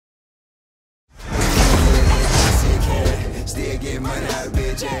out of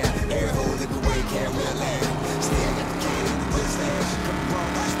bitch, yeah. Air hole, lick away, can't real land. Stay, I got the kid in the wasteland. Come on,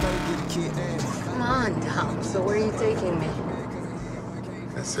 watch me, get a kid, man. Come on, Dom. So where are you taking me?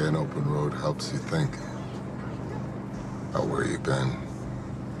 They say an open road helps you think about where you've been,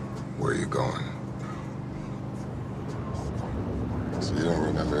 where you're going. So you don't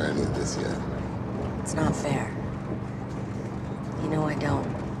remember any of this yet? It's not fair. You know I don't.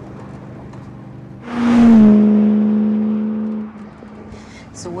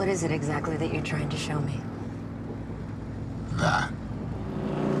 So what is it exactly that you're trying to show me? That.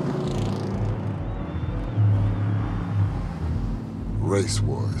 Race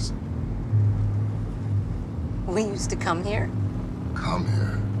wars. We used to come here? Come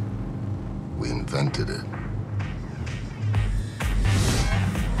here. We invented it.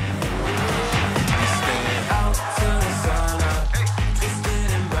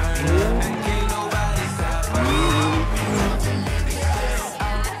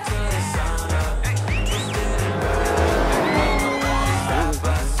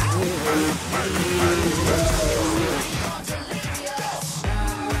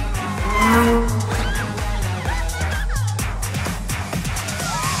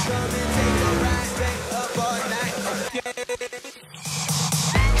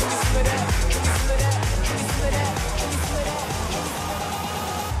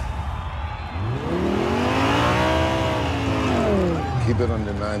 Keep it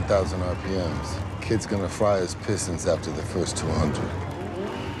under 9,000 RPMs. Kid's gonna fry his pistons after the first 200.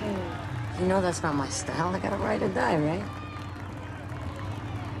 You know that's not my style. I gotta ride or die, right?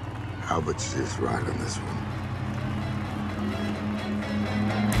 How about you just ride on this one?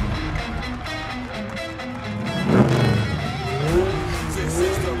 This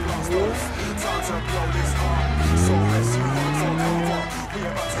is the blast off. Time to blow this hard. So let's see what's on over. We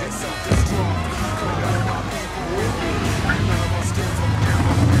about to hit self-destruct. Got my people with me. None of us get from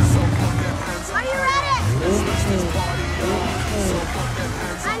ever. So put them hands up. Are you ready? Let's switch this party up. So put them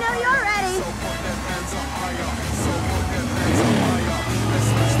hands up. I know you're ready. So put them hands up higher. So put them hands up higher. Let's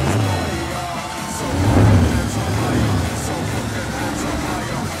switch this party up. So put them hands up higher. So put them hands up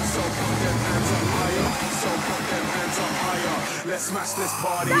higher. So put them hands up higher. So put them hands up higher. Let's smash this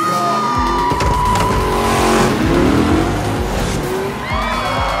party up.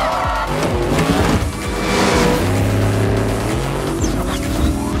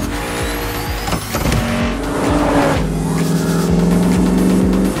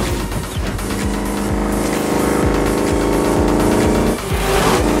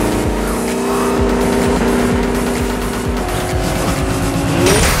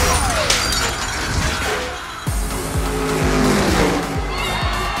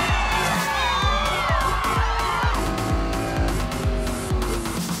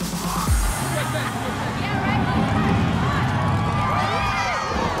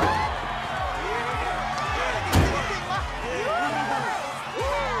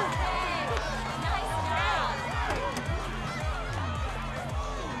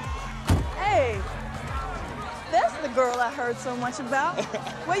 Girl I heard so much about.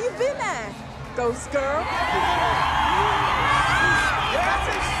 Where you been at? Ghost girl? That's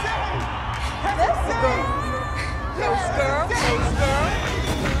insane! That's the girl. Ghost girl? Ghost girl?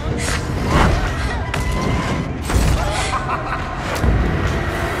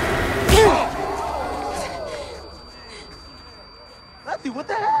 Lefty, what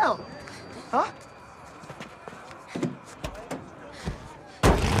the hell? Huh?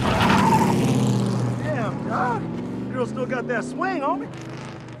 Damn, dog. Girl still got that swing, homie.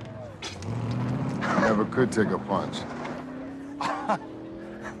 Never could take a punch.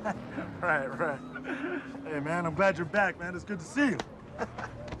 Right. Hey, man, I'm glad you're back, man. It's good to see you.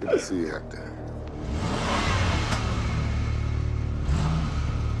 Good to see you, Hector.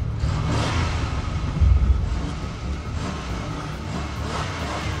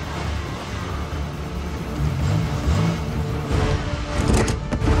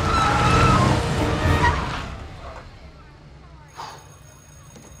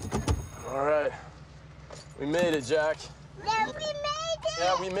 We made it, Jack. Yeah, we made it!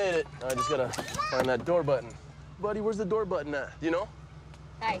 Yeah, we made it. I just gotta find that door button. Buddy, where's the door button at? Do you know?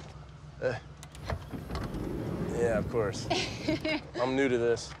 Hey. Yeah, of course. I'm new to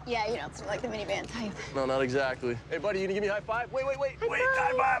this. Yeah, you know, it's like the minivan type. No, not exactly. Hey, buddy, you gonna give me a high five? Wait,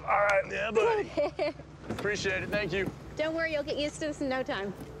 high five. All right, yeah, buddy. Appreciate it, thank you. Don't worry, you'll get used to this in no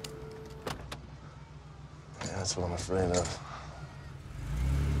time. Yeah, that's what I'm afraid of.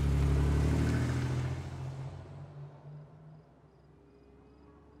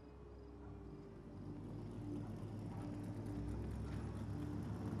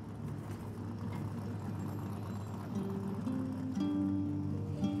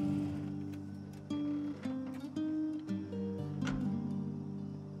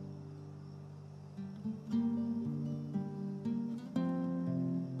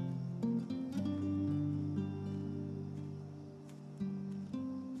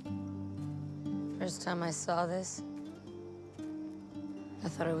 First time I saw this, I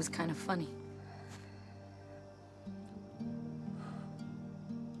thought it was kind of funny.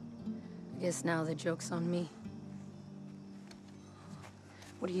 I guess now the joke's on me.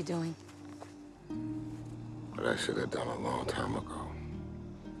 What are you doing? What I should have done a long time ago.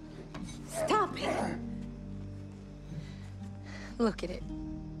 Stop it! Look at it.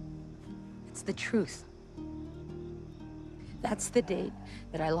 It's the truth. That's the date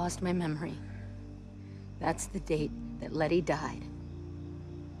that I lost my memory. That's the date that Letty died.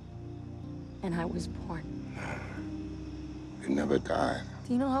 And I was born. You never died.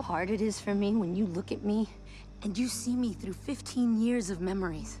 Do you know how hard it is for me when you look at me and you see me through 15 years of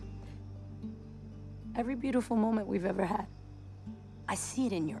memories? Every beautiful moment we've ever had. I see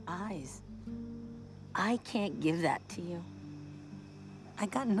it in your eyes. I can't give that to you. I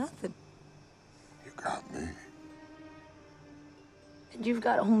got nothing. You got me. And you've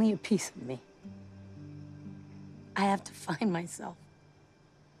got only a piece of me. I have to find myself.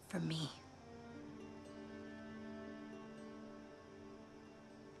 For me.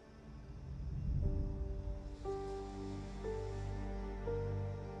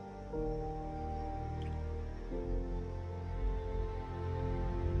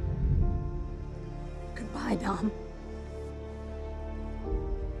 Goodbye, Dom.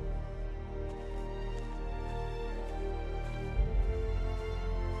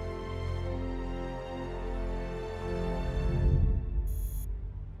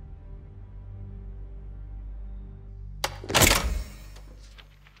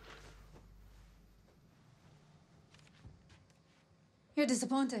 You're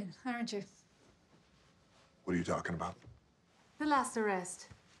disappointed, aren't you? What are you talking about? The last arrest.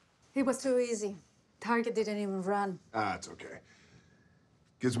 It was too easy. Target didn't even run. Ah, it's okay.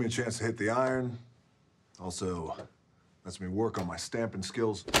 Gives me a chance to hit the iron. Also, lets me work on my stamping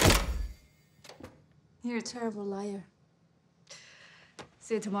skills. You're a terrible liar.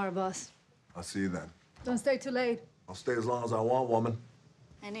 See you tomorrow, boss. I'll see you then. Don't stay too late. I'll stay as long as I want, woman.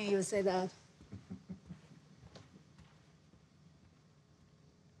 I knew you would say that.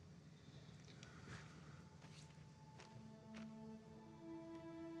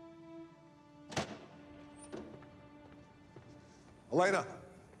 Elena!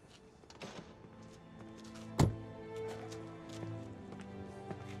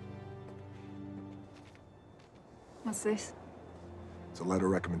 What's this? It's a letter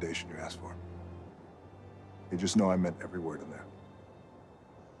of recommendation you asked for. You just know I meant every word in there.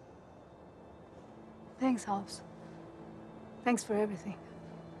 Thanks, Hobbs. Thanks for everything.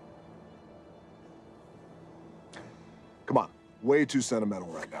 Come on. Way too sentimental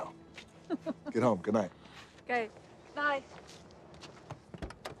right now. Get home. Good night. Okay. Bye.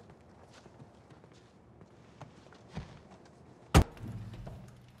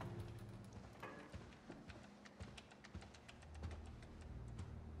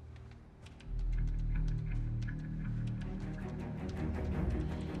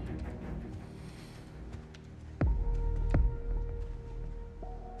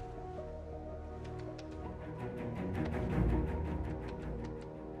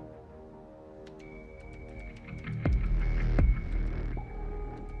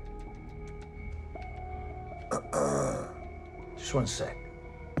 Just one sec.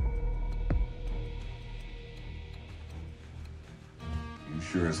 You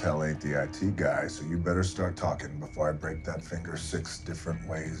sure as hell ain't the IT guy, so you better start talking before I break that finger 6 different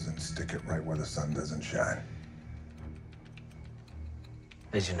ways and stick it right where the sun doesn't shine.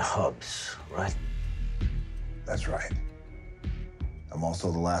 Agent Hobbs, right? That's right. I'm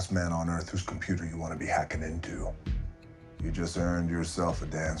also the last man on Earth whose computer you want to be hacking into. You just earned yourself a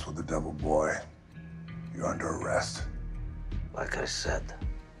dance with the devil boy. You're under arrest. Like I said,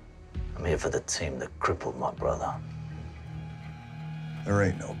 I'm here for the team that crippled my brother. There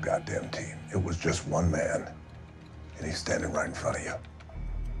ain't no goddamn team. It was just one man, and he's standing right in front of you.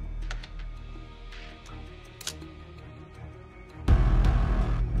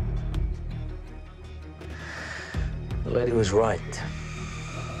 The lady was right.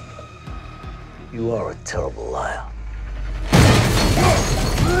 You are a terrible liar.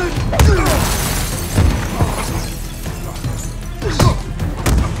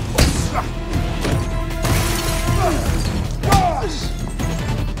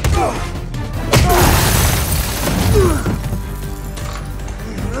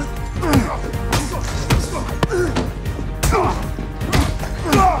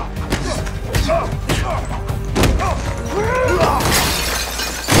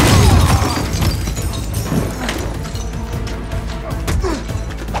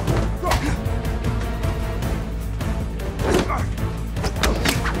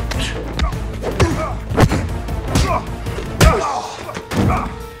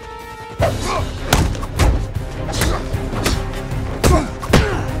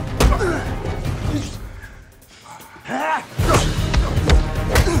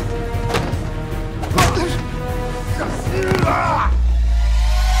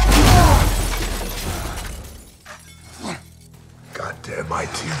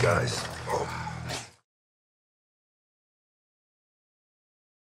 to you guys.